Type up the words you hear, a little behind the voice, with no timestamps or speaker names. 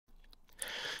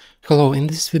Hello, in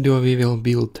this video we will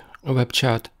build a web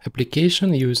chat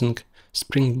application using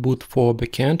Spring Boot for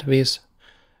backend with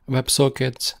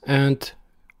WebSockets and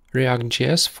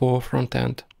React.js for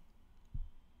frontend.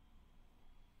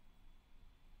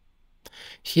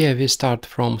 Here we start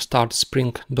from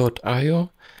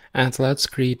startspring.io and let's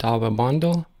create our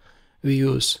bundle. We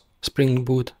use Spring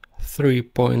Boot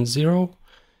 3.0,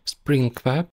 Spring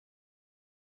Web,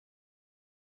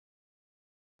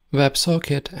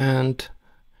 WebSocket and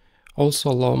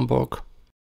also Lombok.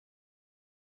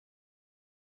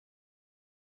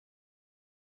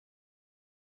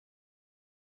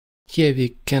 Here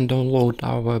we can download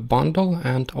our bundle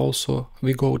and also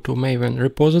we go to Maven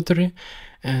repository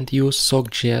and use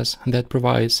Sock.js that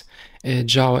provides a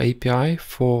Java API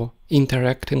for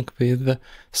interacting with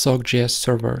Sock.js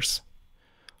servers.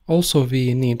 Also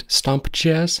we need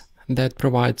Stomp.js that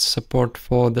provides support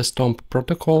for the Stomp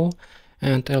protocol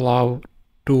and allow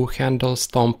to handle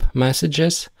Stomp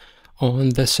messages on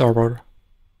the server.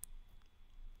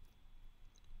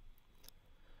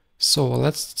 So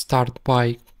let's start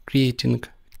by creating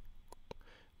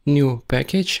new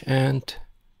package and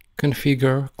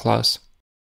configure class.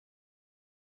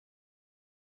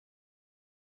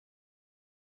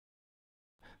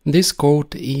 This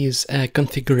code is a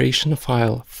configuration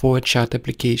file for a chat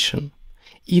application.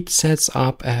 It sets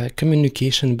up a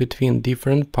communication between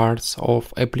different parts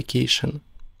of application.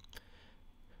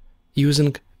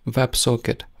 Using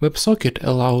WebSocket. WebSocket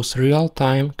allows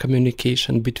real-time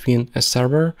communication between a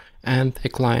server and a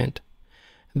client.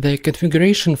 The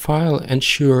configuration file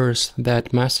ensures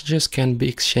that messages can be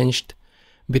exchanged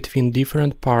between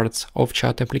different parts of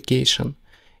chat application.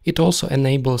 It also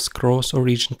enables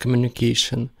cross-origin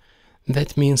communication.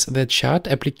 That means that chat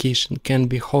application can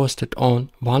be hosted on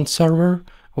one server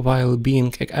while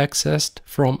being accessed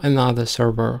from another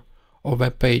server or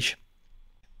web page.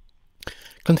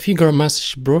 Configure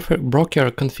message broker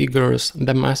configures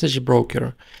the message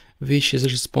broker, which is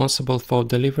responsible for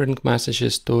delivering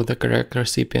messages to the correct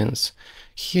recipients.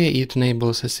 Here it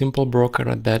enables a simple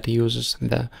broker that uses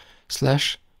the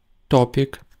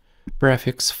 /topic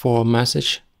prefix for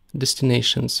message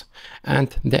destinations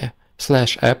and the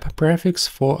 /app prefix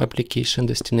for application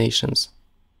destinations.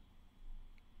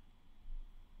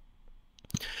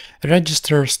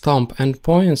 Register Stomp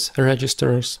endpoints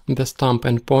registers the Stomp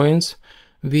endpoints,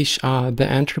 which are the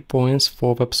entry points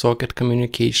for WebSocket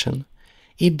communication.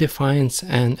 It defines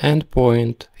an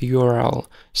endpoint URL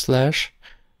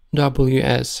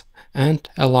 /ws and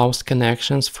allows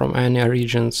connections from any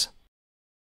regions.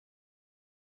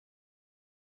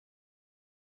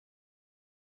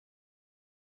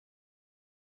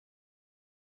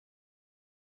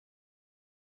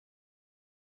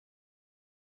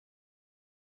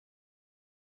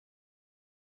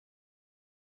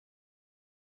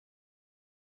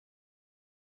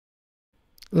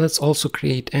 Let's also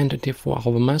create entity for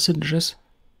our messages.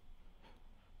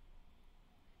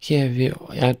 Here we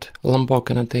add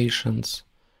Lombok annotations.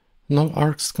 No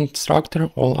args constructor,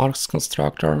 all args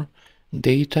constructor,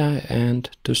 data and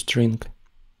toString.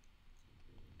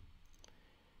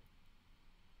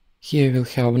 Here we'll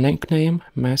have nickname,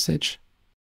 message.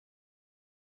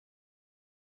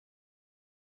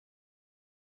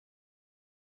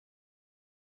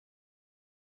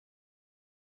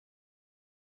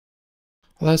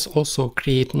 Let's also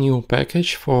create new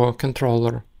package for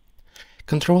controller.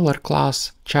 Controller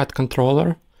class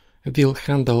chatController will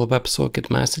handle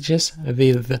WebSocket messages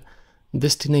with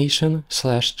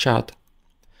destination/chat.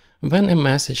 When a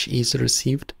message is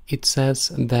received, it sets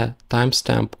the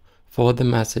timestamp for the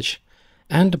message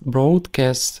and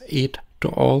broadcasts it to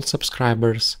all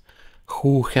subscribers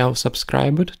who have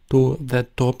subscribed to the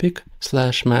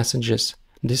topic/messages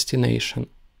destination.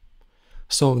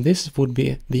 So this would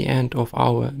be the end of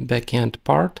our backend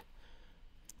part,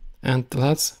 and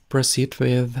let's proceed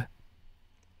with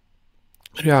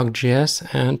React.js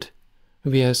and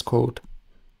VS Code.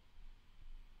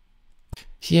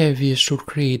 Here we should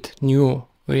create new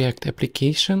React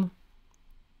application.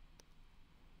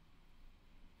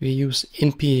 We use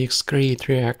npx create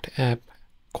React app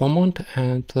command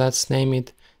and let's name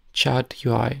it chat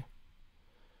UI.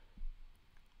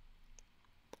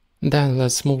 Then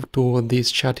let's move to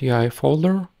this chat UI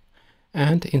folder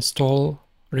and install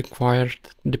required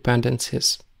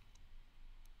dependencies.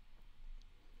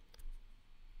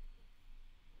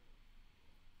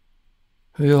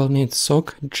 We will need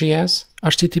Sock.js.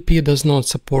 HTTP does not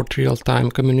support real-time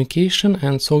communication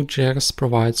and Sock.js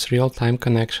provides real-time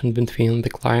connection between the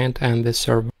client and the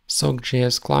server.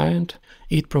 Sock.js client,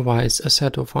 it provides a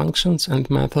set of functions and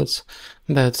methods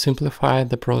that simplify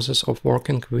the process of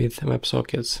working with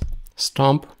WebSockets.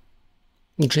 Stomp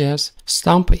JS.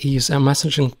 Stump is a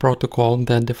messaging protocol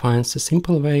that defines a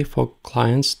simple way for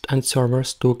clients and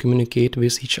servers to communicate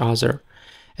with each other.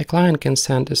 A client can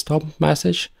send a Stump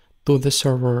message to the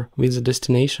server with the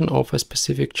destination of a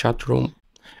specific chat room.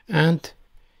 And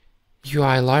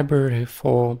UI library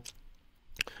for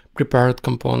prepared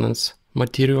components,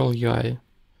 Material UI.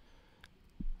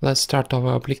 Let's start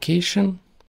our application.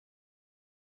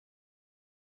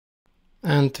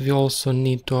 And we also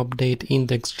need to update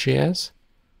index.js.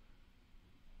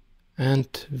 And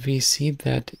we see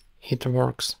that it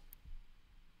works.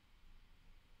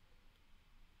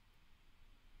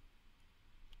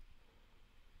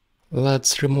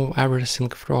 Let's remove everything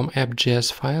from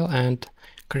app.js file and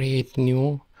create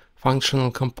new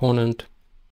functional component.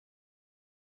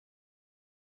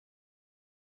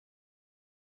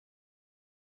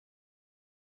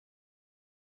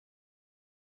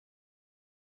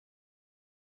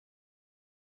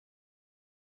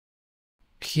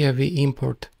 Here we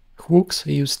import hooks,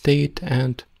 useState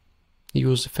and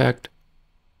useEffect.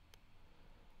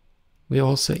 We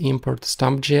also import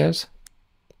Stump.js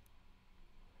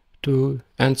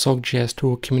and Sock.js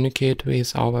to communicate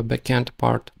with our backend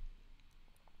part.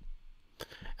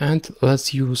 And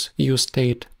let's use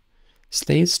useState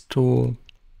states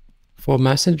for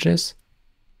messages,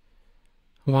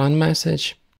 one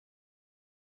message,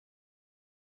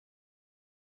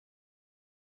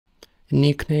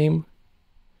 nickname.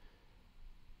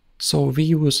 So we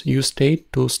use useState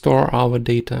to store our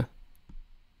data.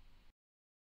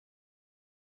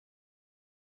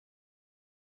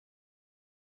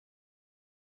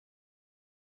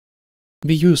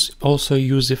 We also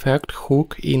use effect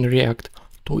hook in React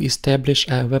to establish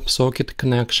a WebSocket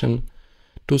connection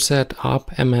to set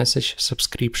up a message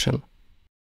subscription.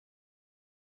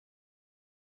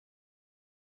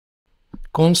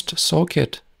 Const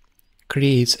socket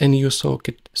creates a new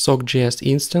Sock.js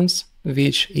instance,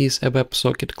 which is a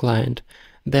WebSocket client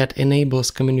that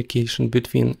enables communication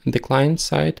between the client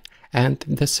side and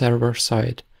the server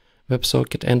side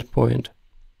WebSocket endpoint.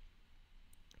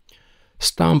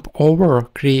 Stump over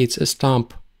creates a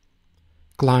Stump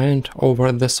client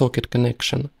over the socket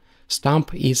connection.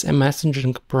 Stump is a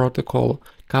messaging protocol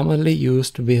commonly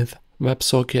used with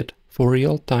WebSocket for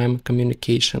real-time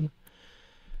communication.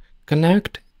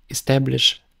 Connect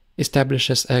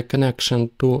establishes a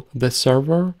connection to the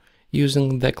server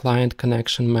using the client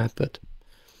connection method.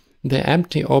 The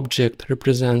empty object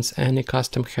represents any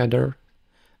custom header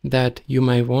that you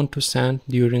may want to send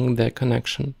during the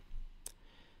connection.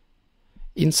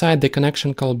 Inside the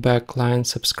connection callback, client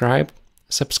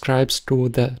subscribes to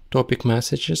the topic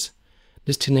messages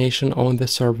destination on the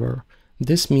server.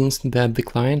 This means that the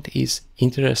client is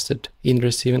interested in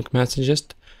receiving messages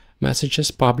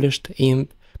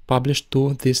published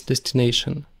to this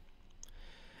destination.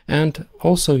 And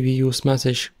also we use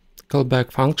message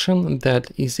callback function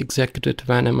that is executed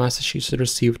when a message is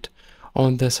received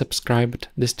on the subscribed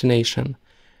destination.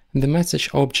 The message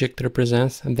object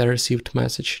represents the received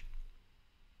message,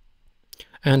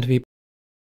 and we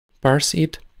parse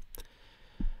it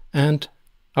and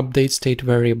update state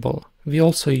variable. We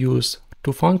also use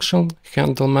two functions,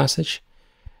 handle message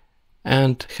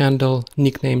and handle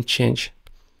nickname change,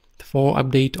 for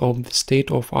update of the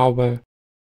state of our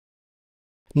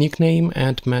nickname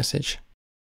and message.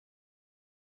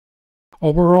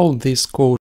 Overall, this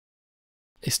code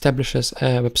establishes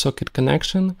a WebSocket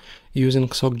connection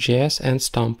using Sock.js and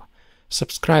Stump,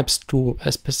 subscribes to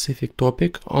a specific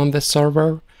topic on the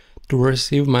server to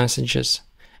receive messages,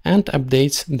 and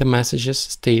updates the message's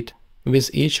state with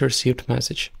each received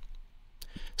message.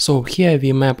 So here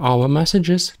we map our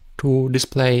messages to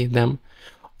display them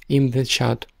in the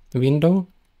chat window,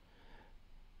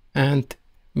 and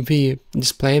we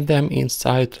display them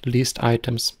inside list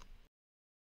items.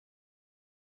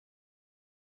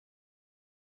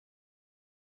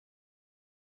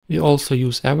 We also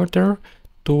use avatar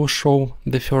to show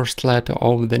the first letter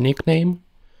of the nickname.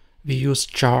 We use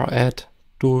char_add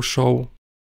to show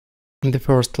the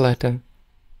first letter.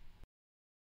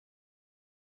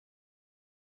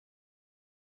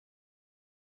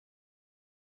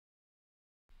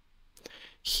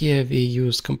 Here we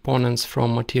use components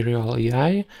from Material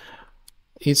UI.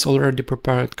 It's already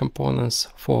prepared components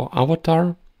for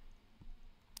avatar,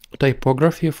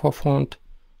 typography for font,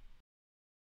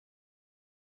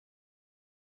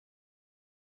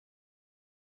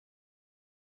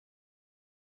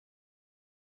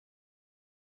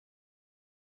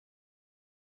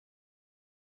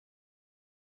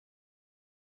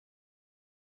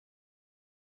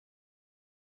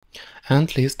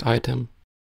 and list item.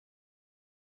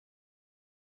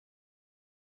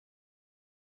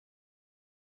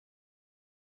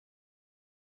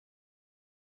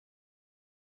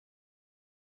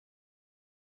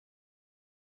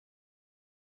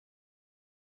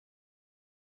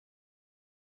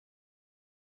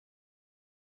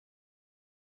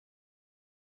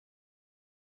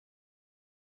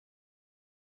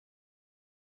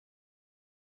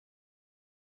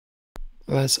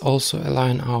 Let's also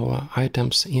align our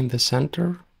items in the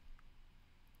center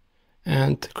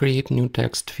and create new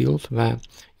text field where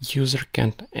user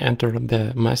can enter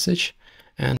the message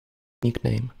and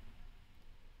nickname.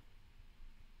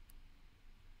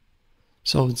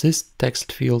 So this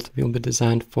text field will be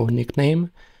designed for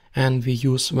nickname, and we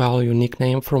use value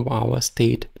nickname from our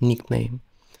state nickname.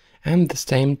 And the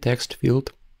same text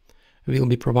field will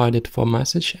be provided for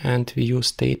message, and we use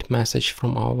state message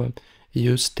from our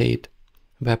useState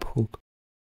webhook.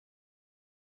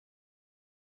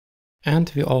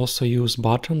 And we also use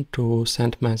button to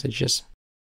send messages.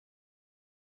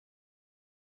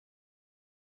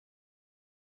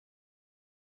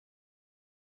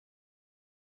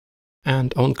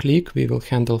 And on click we will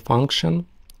handle function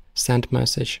send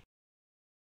message.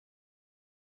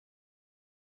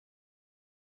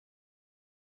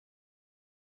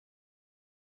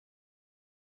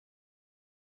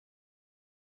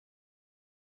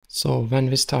 So when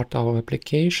we start our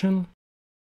application,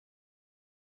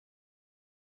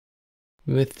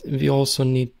 we also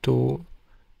need to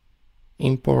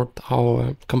import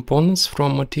our components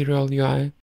from Material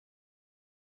UI.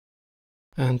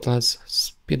 And let's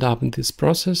speed up this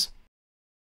process.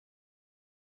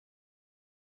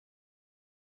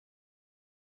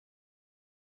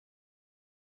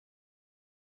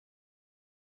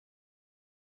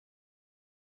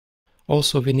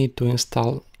 Also, we need to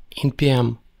install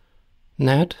npm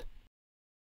net.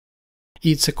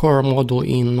 It's a core module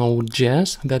in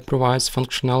Node.js that provides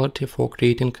functionality for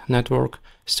creating network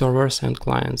servers and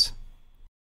clients.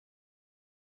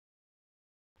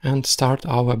 And start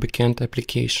our backend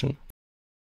application.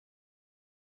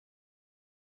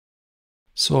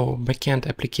 So backend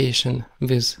application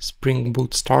with Spring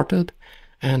Boot started,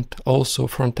 and also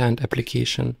front-end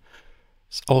application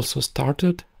also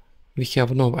started. We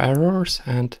have no errors,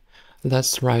 and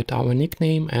let's write our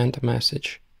nickname and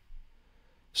message.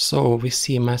 So we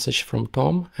see a message from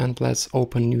Tom, and let's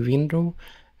open new window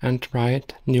and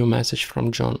write new message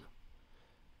from John.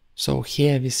 So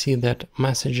here we see that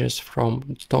messages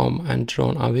from Tom and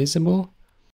John are visible.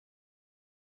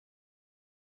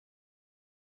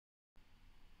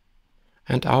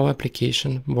 And our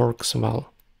application works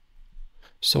well.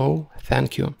 So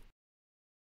thank you.